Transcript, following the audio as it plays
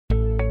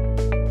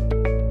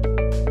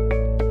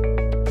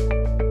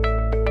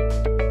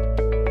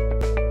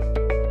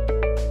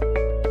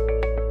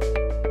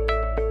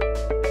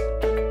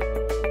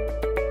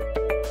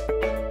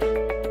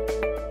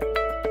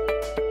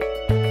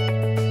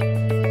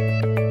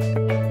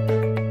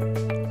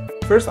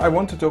First, I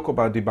want to talk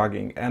about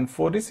debugging, and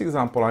for this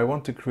example I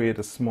want to create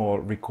a small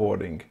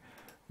recording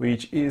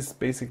which is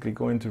basically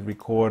going to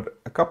record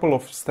a couple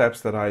of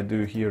steps that I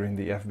do here in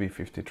the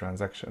FB50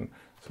 transaction.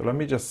 So let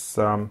me just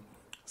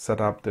set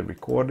up the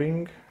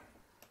recording.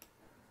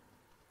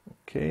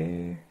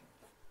 Okay,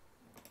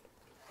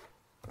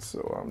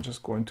 so I'm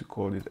just going to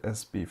call it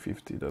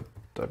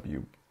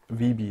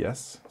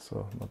sb50.vbs,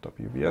 so not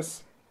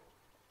wbs.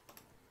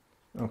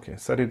 Okay,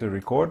 set it to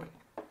record.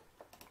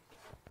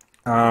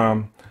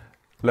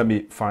 Let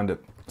me start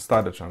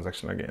the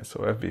transaction again. So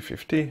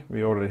FB50,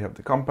 we already have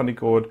the company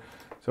code,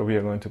 so we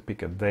are going to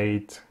pick a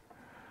date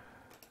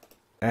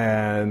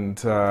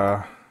and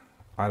I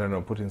don't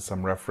know, put in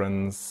some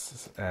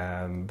reference,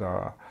 and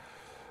I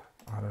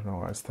don't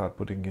know, I start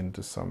putting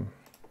into some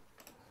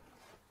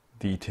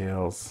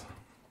details.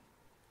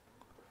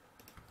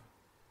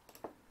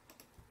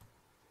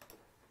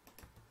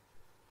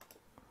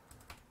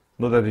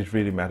 Not that it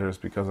really matters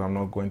because I'm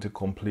not going to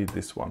complete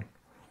this one.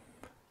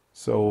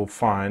 So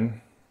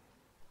fine,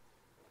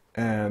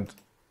 and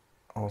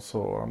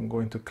also I'm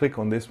going to click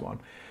on this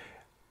one.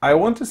 I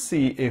want to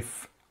see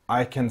if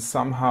I can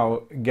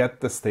somehow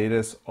get the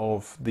status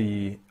of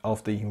the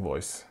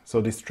invoice, so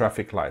this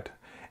traffic light.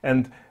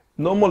 And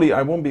normally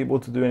I won't be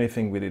able to do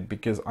anything with it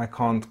because I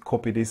can't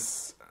copy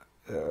this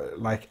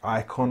like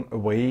icon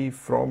away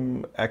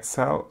from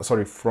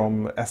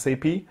from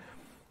SAP.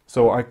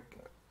 So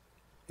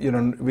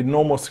with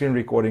normal screen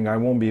recording, I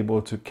won't be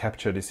able to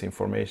capture this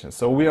information.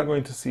 So we are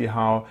going to see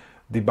how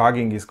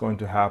debugging is going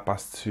to help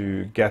us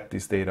to get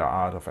this data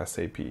out of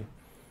SAP.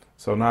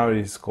 So now it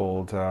is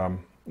called,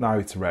 now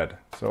it's red.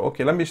 So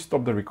okay, let me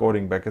stop the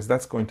recording because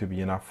that's going to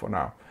be enough for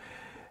now.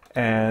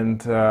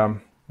 And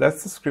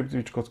that's the script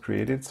which got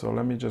created. So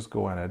let me just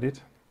go and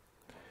edit.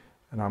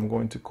 And I'm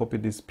going to copy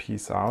this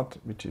piece out,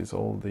 which is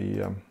all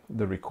the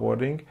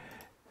recording.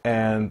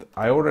 And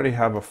I already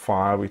have a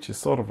file which is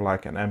sort of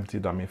like an empty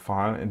dummy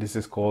file, and this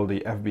is called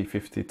the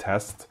FB50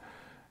 test,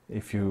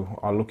 if you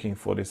are looking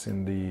for this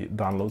in the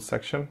download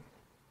section.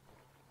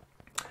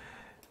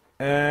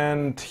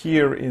 And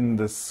here in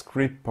the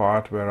script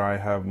part where I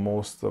have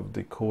most of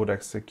the code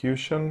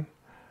execution,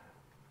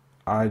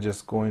 I'm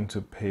just going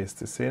to paste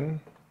this in.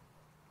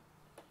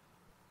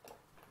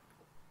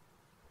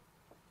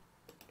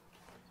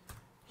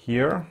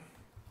 Here.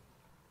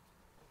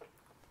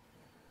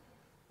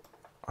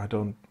 I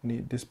don't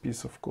need this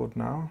piece of code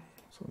now,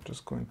 so I'm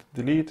just going to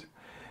delete.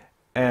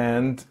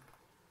 And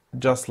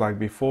just like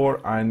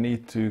before, I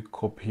need to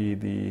copy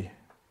the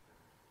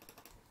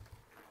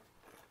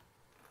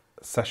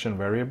session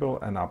variable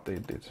and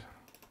update it.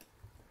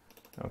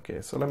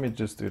 Okay, so let me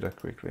just do that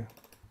quickly.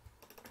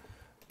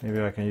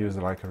 Maybe I can use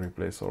like a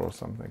replacer or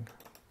something,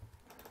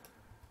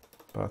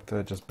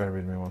 but just bear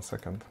with me 1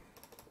 second.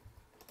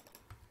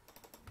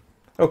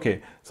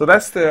 Okay, so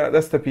that's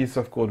the piece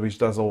of code which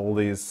does all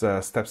these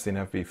steps in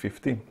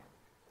FB50.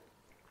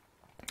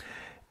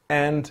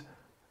 And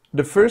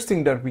the first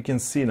thing that we can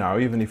see now,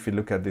 even if we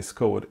look at this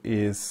code,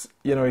 is,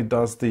 it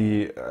does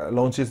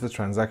launches the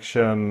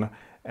transaction,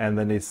 and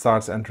then it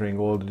starts entering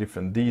all the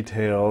different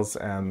details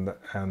and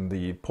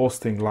the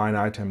posting line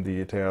item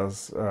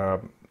details,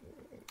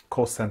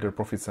 cost center,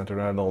 profit center,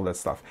 and all that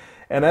stuff.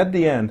 And at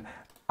the end,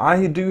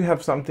 I do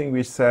have something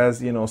which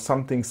says,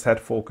 something set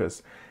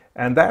focus,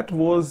 and that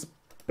was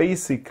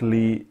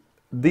basically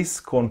this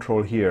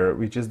control here,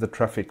 which is the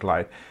traffic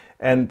light.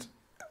 And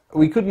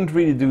we couldn't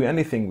really do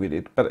anything with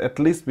it, but at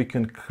least we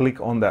can click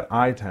on that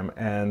item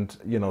and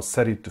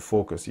set it to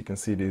focus. You can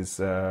see these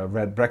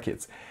red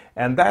brackets,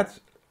 and that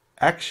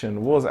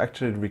action was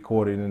actually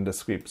recorded in the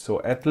script.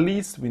 So at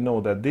least we know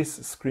that this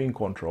screen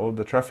control,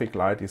 the traffic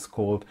light, is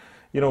called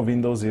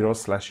Windows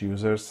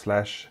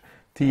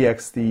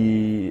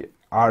 0/user/txt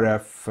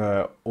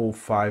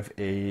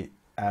rf05a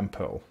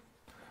ample.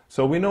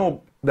 So we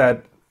know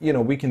that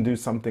we can do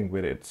something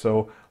with it.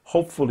 So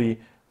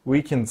hopefully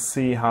we can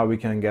see how we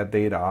can get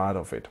data out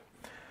of it.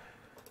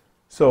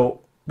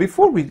 So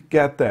before we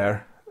get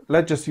there,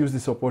 let's just use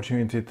this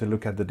opportunity to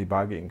look at the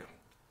debugging.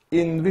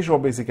 In Visual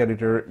Basic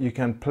Editor, you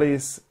can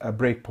place a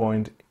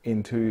breakpoint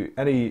into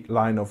any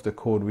line of the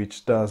code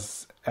which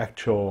does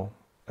actual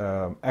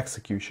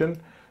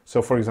execution.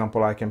 So for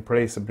example, I can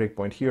place a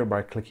breakpoint here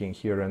by clicking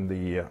here in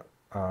the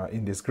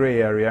in this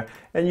gray area,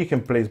 and you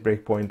can place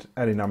breakpoint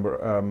any number,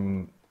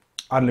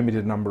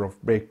 unlimited number of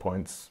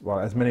breakpoints, well,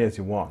 as many as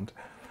you want.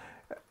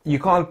 You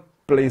can't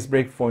place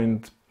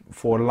breakpoint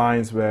for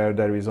lines where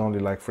there is only,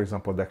 like, for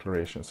example,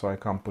 declaration, so I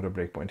can't put a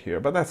breakpoint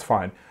here, but that's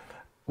fine.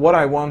 What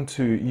I want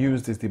to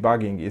use this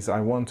debugging is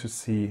I want to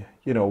see,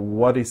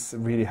 what is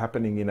really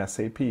happening in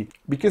SAP.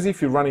 Because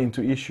if you run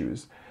into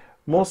issues,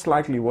 most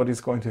likely what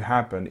is going to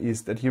happen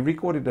is that you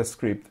recorded a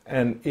script,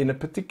 and in a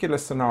particular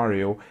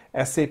scenario,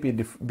 SAP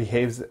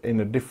behaves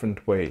in a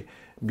different way,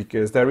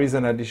 because there is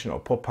an additional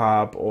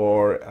pop-up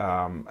or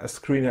a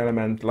screen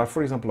element, like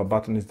for example a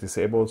button is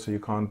disabled, so you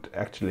can't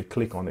actually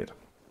click on it.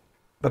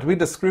 But with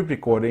the script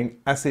recording,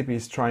 SAP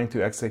is trying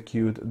to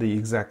execute the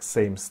exact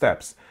same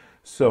steps.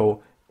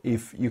 So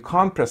if you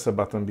can't press a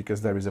button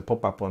because there is a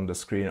pop-up on the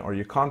screen, or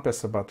you can't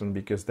press a button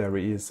because there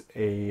is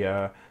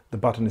the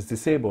button is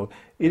disabled,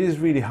 it is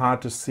really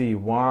hard to see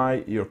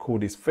why your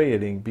code is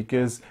failing,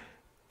 because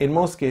in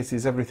most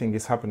cases everything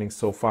is happening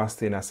so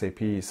fast in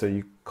SAP, so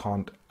you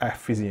can't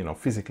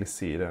physically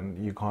see it,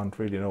 and you can't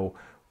really know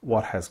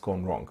what has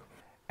gone wrong.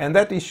 And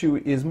that issue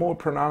is more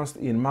pronounced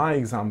in my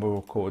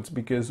example codes,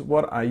 because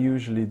what I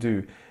usually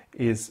do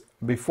is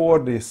before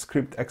the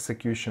script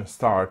execution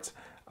starts,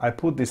 I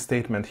put this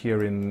statement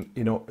here in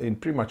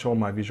pretty much all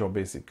my Visual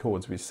Basic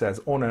codes, which says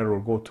on error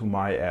go to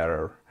my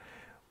error,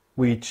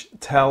 which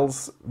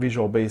tells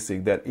Visual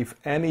Basic that if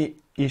any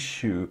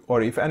issue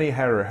or if any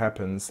error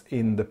happens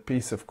in the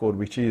piece of code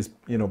which is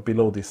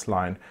below this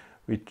line,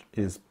 which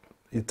is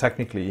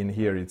technically in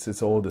here,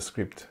 it's all the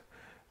script,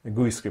 the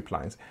GUI script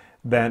lines,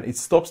 then it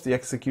stops the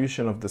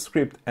execution of the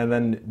script and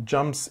then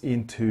jumps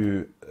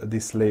into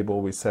this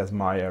label which says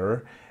my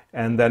error,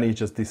 and then it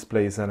just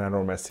displays an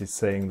error message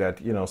saying that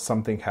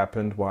something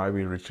happened while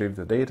we retrieved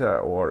the data,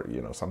 or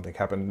something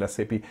happened in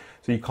SAP.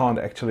 So you can't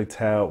actually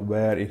tell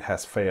where it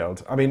has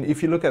failed. I mean,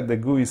 if you look at the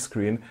GUI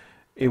screen,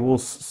 it will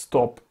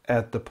stop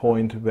at the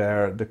point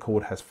where the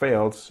code has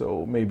failed.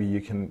 So maybe you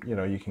can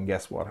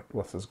guess what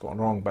has gone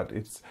wrong, but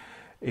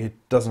it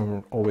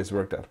doesn't always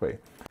work that way.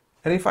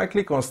 And if I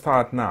click on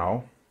Start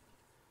Now,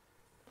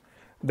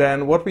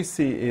 then what we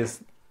see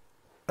is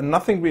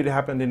nothing really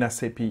happened in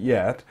SAP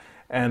yet,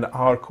 and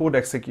our code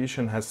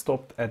execution has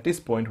stopped at this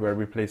point where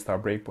we placed our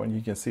breakpoint.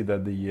 You can see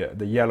that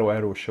the yellow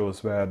arrow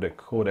shows where the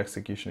code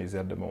execution is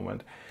at the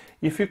moment.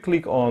 If you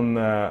click on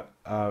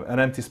an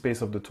empty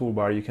space of the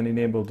toolbar, you can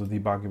enable the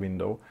debug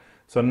window.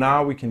 So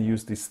now we can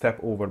use this step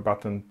over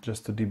button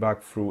just to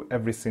debug through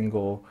every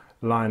single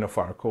line of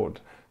our code.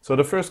 So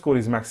the first code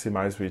is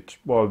maximized, which,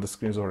 well, the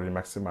screen is already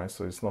maximized,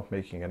 so it's not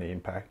making any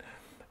impact.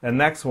 And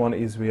next one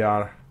is we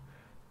are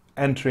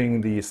entering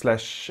the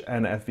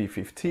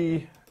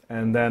 /nfv50,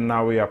 and then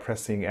now we are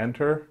pressing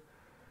enter,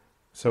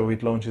 so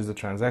it launches the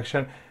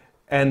transaction.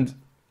 And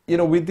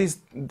with this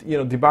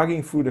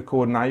debugging through the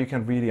code, now you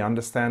can really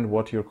understand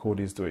what your code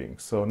is doing.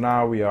 So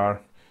now we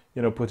are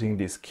putting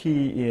this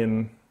key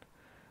in.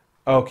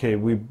 Okay,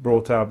 we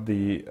brought up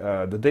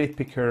the date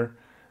picker,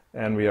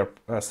 and we are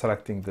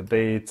selecting the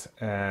date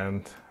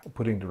and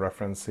putting the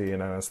reference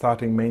in, and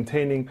starting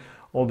maintaining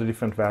all the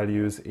different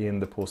values in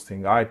the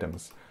posting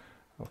items.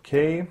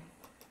 Okay,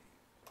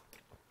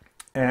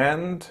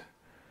 and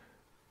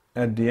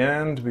at the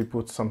end we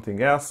put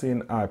something else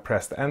in. I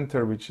pressed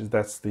enter,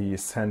 that's the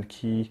send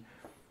key,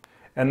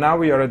 and now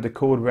we are at the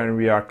code when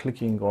we are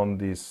clicking on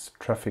this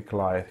traffic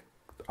light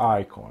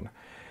icon.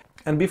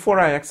 And before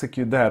I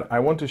execute that, I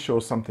want to show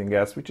something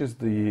else, which is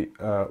the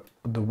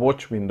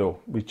watch window,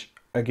 which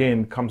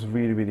again comes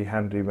really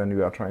handy when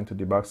you are trying to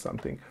debug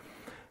something.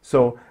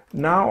 So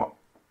now,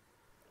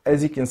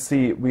 as you can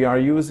see, we are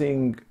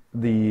using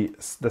the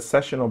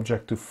session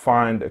object to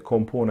find a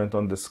component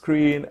on the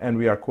screen, and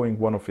we are calling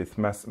one of its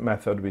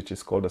method, which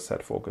is called a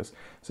set focus.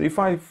 So if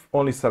I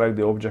only select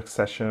the object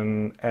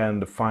session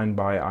and find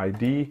by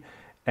ID,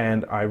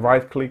 and I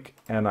right click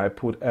and I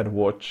put add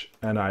watch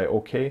and I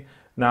OK,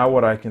 now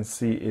what I can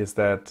see is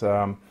that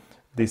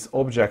this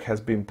object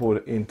has been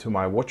put into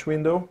my watch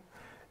window,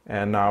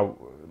 and now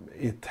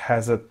it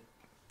has a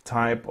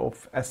type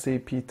of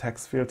SAP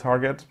text field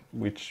target,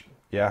 which,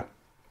 yeah,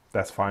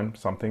 that's fine,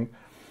 something.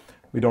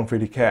 We don't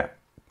really care.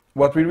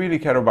 What we really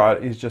care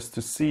about is just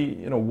to see,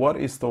 what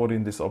is stored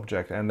in this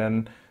object, and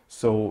then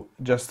so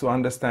just to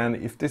understand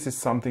if this is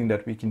something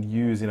that we can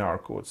use in our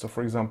code. So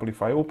for example,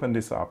 if I open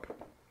this up,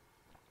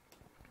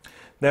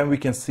 then we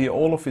can see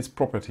all of its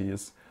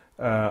properties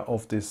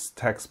of this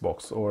text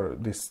box or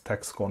this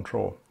text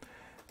control.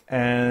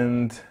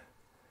 And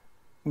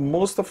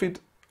most of it,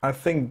 I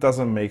think,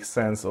 doesn't make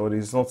sense, or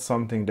is not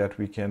something that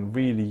we can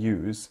really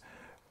use.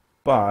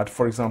 But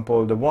for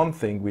example, the one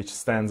thing which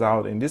stands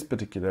out in this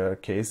particular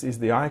case is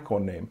the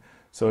icon name.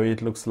 So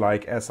it looks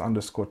like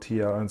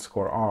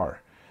S_TL_R,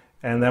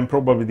 and then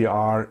probably the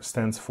R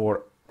stands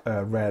for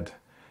red.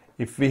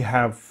 If we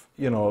have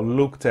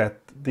looked at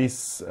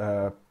this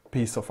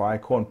piece of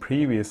icon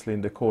previously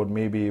in the code,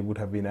 maybe it would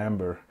have been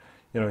amber.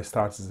 It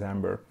starts as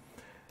amber,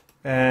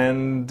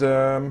 and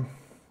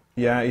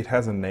yeah, it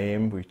has a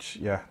name, which,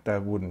 yeah,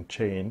 that wouldn't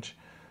change.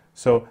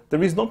 So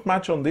there is not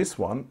much on this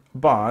one,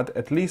 but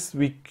at least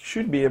we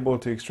should be able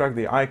to extract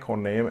the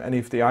icon name, and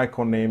if the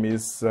icon name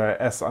is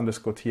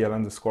S_TL_R,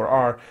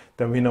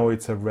 then we know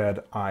it's a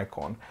red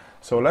icon.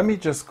 So let me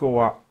just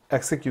go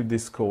execute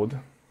this code.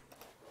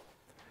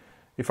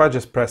 If I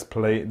just press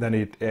play, then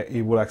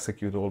it will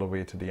execute all the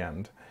way to the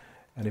end.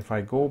 And if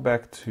I go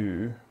back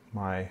to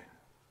my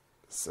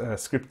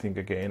scripting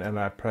again and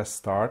I press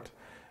start,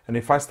 and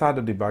if I start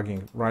the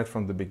debugging right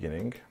from the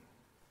beginning,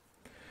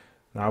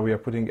 now we are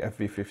putting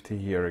FV50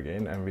 here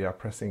again, and we are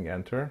pressing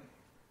enter.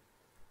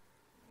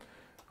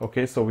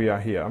 Okay, so we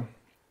are here.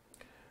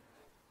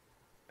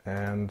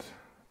 And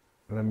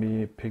let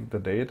me pick the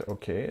date.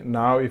 Okay,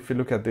 now if you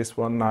look at this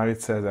one, now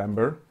it says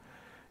amber.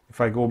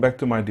 If I go back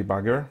to my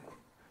debugger,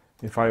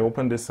 if I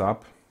open this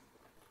up,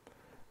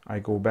 I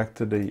go back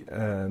to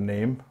the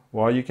name,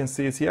 well, you can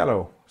see it's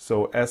yellow.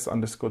 So S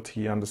underscore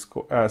T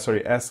underscore,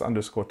 S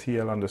underscore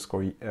TL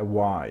underscore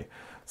Y.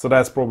 So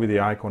that's probably the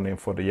icon name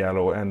for the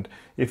yellow. And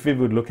if we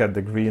would look at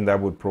the green, that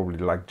would probably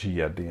like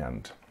G at the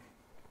end.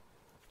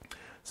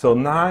 So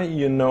now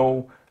you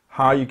know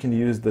how you can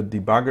use the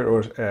debugger,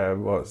 or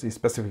well,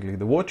 specifically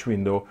the watch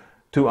window,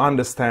 to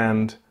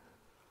understand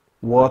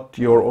what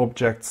your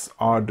objects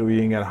are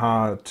doing and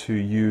how to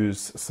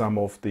use some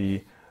of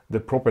the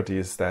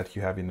properties that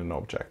you have in an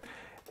object.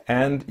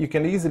 And you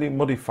can easily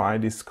modify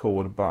this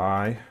code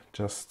by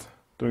just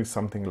doing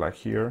something like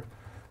here.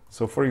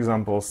 So for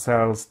example,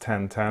 cells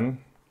 1010,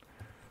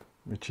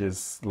 which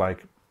is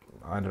like,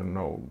 I don't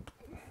know,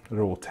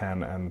 row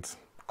 10 and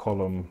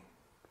column,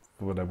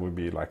 whatever would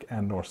be like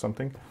n or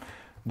something,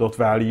 dot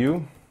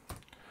value,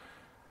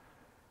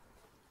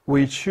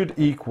 which should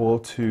equal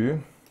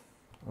to,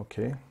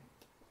 okay,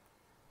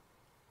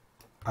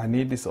 I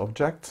need this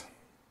object.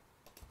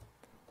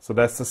 So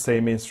that's the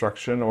same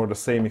instruction or the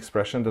same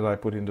expression that I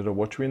put into the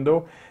watch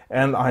window.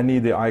 And I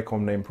need the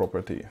icon name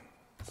property.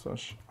 So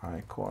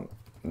icon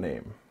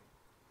name.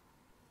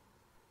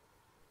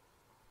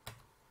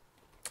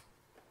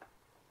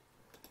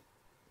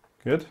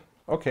 Good.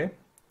 Okay.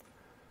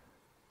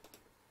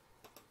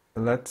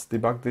 Let's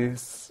debug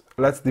this.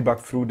 Let's debug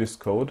through this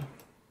code.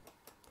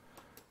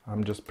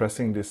 I'm just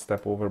pressing this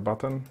step over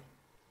button.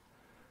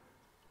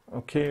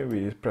 Okay,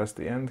 we press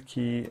the end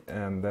key,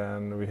 and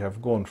then we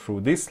have gone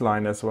through this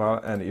line as well.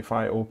 And if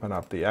I open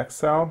up the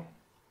Excel,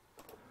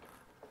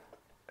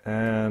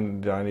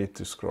 and I need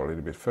to scroll a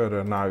little bit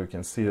further, now you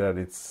can see that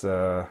it's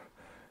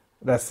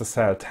that's the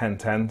cell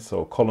 1010,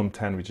 so column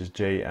 10, which is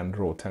J, and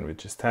row 10,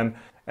 which is 10.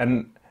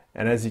 And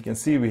as you can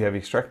see, we have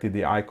extracted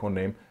the icon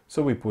name,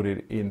 so we put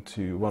it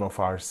into one of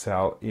our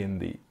cell in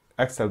the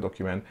Excel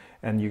document,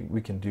 and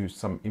we can do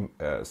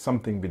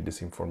something with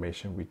this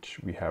information which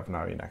we have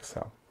now in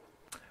Excel.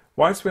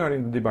 Whilst we are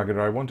in the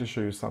debugger, I want to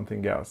show you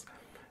something else.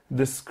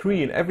 The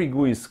screen, every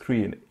GUI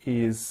screen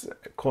is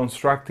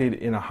constructed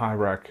in a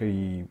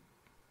hierarchy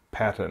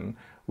pattern,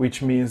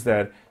 which means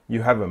that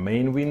you have a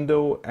main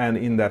window, and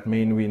in that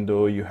main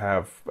window you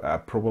have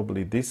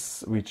probably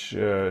this, which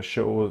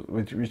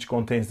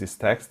contains this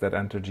text that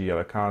enter GL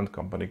account,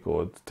 company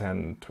code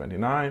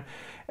 1029,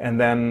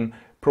 and then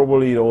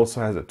probably it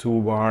also has a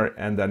toolbar,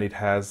 and then it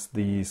has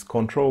this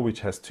control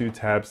which has two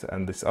tabs,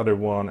 and this other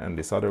one, and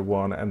this other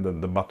one, and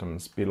then the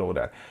buttons below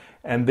that.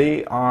 And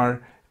they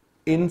are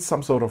in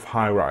some sort of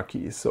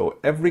hierarchy. So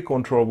every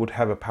control would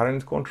have a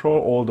parent control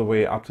all the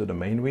way up to the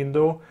main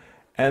window.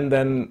 And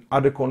then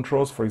other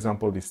controls, for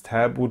example, this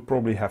tab would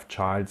probably have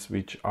childs,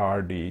 which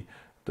are the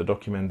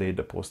document date,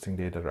 the posting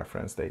date, the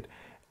reference date.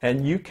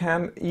 And you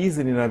can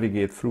easily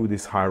navigate through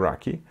this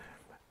hierarchy.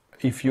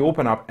 If you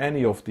open up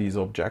any of these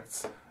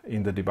objects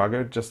in the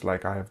debugger, just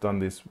like I have done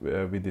this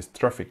with this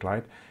traffic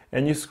light,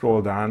 and you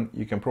scroll down,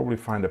 you can probably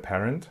find a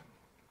parent.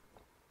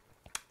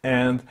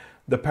 And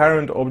the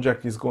parent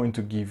object is going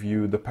to give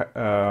you the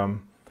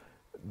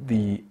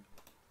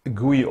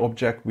GUI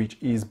object which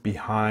is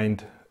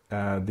behind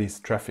this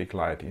traffic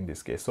light in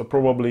this case. So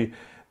probably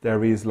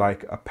there is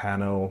like a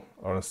panel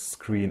or a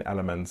screen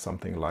element,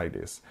 something like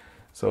this.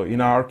 So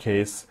in our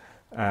case,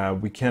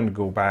 we can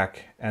go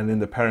back, and then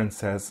the parent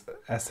says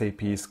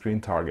SAP screen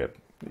target.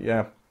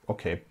 Yeah,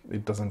 okay,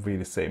 it doesn't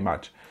really say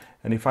much.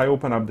 And if I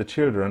open up the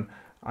children,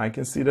 I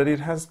can see that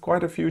it has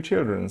quite a few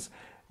childrens.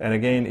 And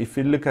again, if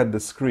you look at the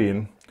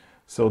screen,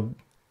 so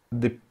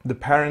the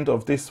parent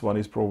of this one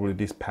is probably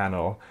this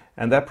panel,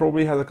 and that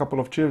probably has a couple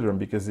of children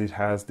because it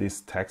has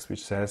this text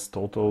which says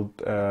total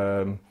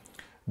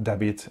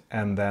debit,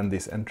 and then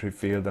this entry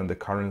field and the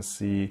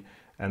currency,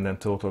 and then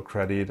total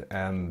credit,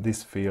 and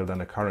this field and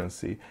the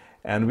currency.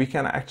 And we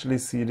can actually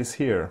see this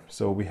here.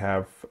 So we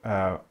have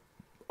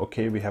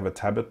okay, we have a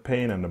tablet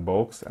pane and a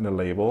box and a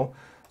label.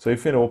 So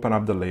if we open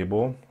up the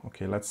label,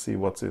 okay, let's see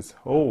what's this.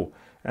 Oh,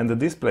 and the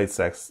displayed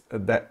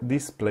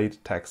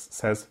text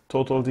says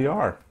total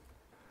DR.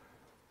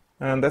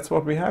 And that's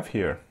what we have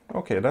here.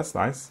 Okay, that's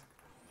nice.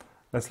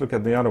 Let's look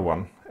at the other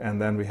one. And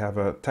then we have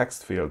a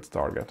text field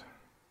target.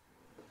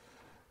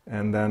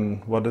 And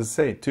then what does it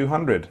say?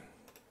 200.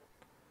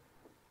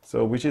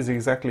 So which is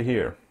exactly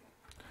here.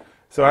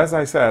 So as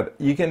I said,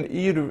 you can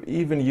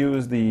even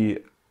use the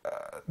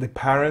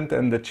parent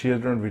and the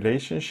children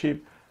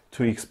relationship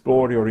to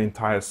explore your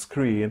entire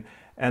screen,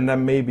 and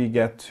then maybe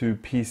get to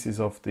pieces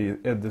of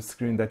the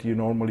screen that you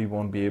normally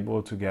won't be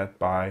able to get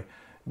by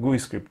GUI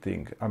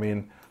scripting. I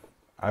mean,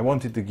 I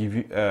wanted to give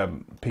you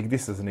pick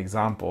this as an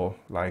example,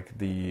 like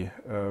the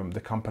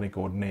company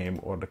code name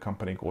or the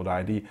company code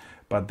ID,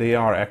 but they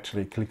are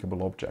actually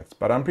clickable objects.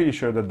 But I'm pretty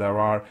sure that there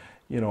are,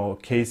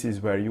 cases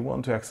where you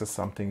want to access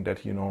something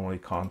that you normally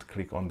can't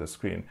click on the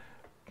screen.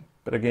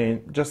 But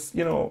again, just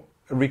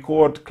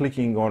record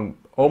clicking on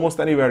almost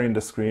anywhere in the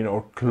screen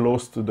or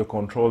close to the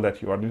control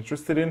that you are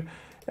interested in,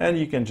 and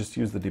you can just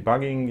use the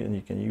debugging, and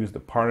you can use the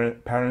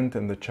parent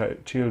and the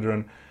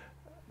children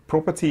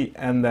property,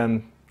 and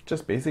then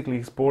just basically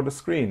export the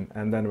screen.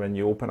 And then when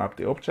you open up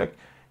the object,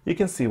 you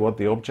can see what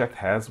the object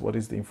has, what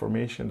is the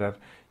information that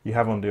you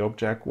have on the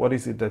object, what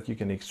is it that you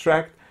can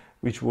extract,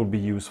 which will be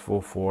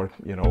useful for,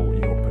 your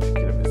particular